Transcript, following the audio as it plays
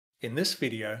In this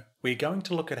video, we're going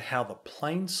to look at how the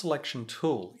plane selection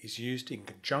tool is used in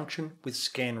conjunction with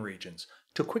scan regions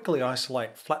to quickly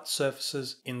isolate flat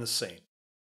surfaces in the scene.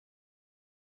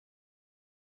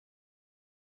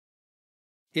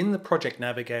 In the Project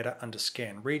Navigator under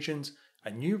Scan Regions, a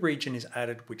new region is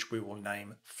added which we will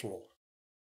name Floor.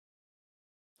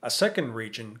 A second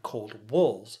region called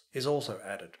Walls is also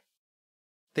added.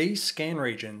 These scan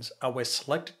regions are where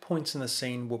selected points in the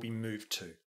scene will be moved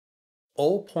to.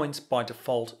 All points by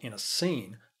default in a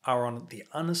scene are on the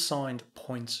unassigned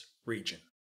points region.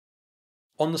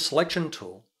 On the selection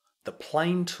tool, the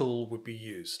plane tool would be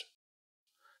used.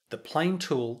 The plane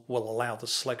tool will allow the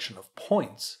selection of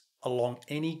points along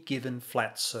any given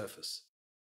flat surface.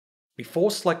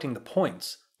 Before selecting the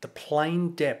points, the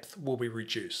plane depth will be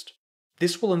reduced.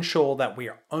 This will ensure that we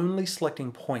are only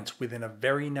selecting points within a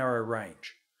very narrow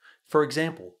range. For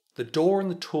example, the door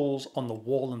and the tools on the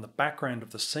wall in the background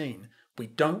of the scene we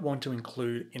don't want to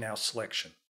include in our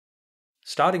selection.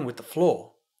 Starting with the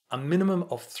floor, a minimum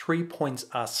of 3 points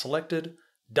are selected,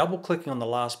 double-clicking on the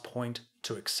last point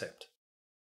to accept.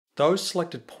 Those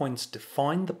selected points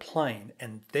define the plane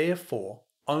and therefore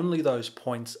only those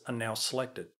points are now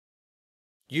selected.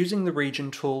 Using the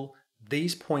region tool,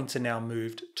 these points are now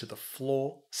moved to the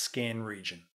floor scan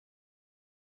region.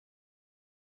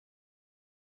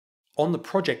 On the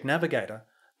Project Navigator,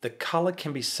 the color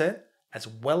can be set as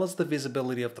well as the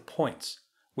visibility of the points,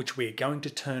 which we are going to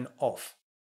turn off.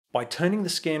 By turning the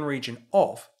scan region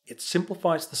off, it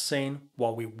simplifies the scene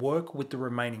while we work with the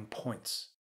remaining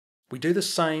points. We do the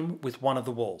same with one of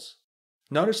the walls.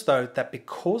 Notice though that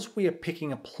because we are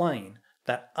picking a plane,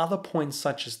 that other points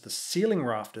such as the ceiling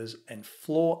rafters and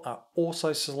floor are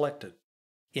also selected.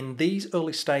 In these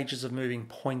early stages of moving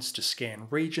points to scan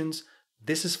regions,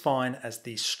 this is fine as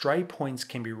these stray points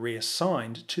can be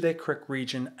reassigned to their correct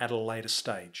region at a later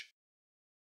stage.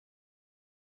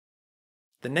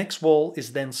 The next wall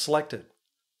is then selected,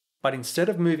 but instead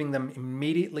of moving them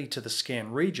immediately to the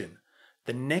scan region,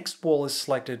 the next wall is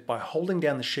selected by holding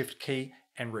down the Shift key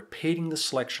and repeating the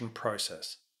selection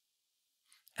process.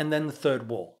 And then the third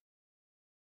wall.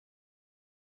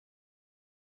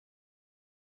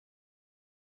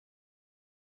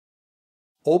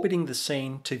 Orbiting the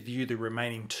scene to view the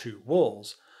remaining 2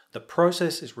 walls, the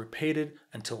process is repeated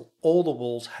until all the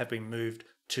walls have been moved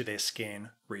to their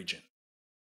scan region.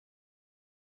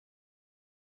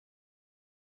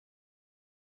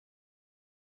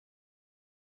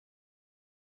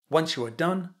 Once you are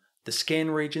done, the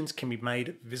scan regions can be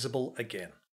made visible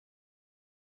again.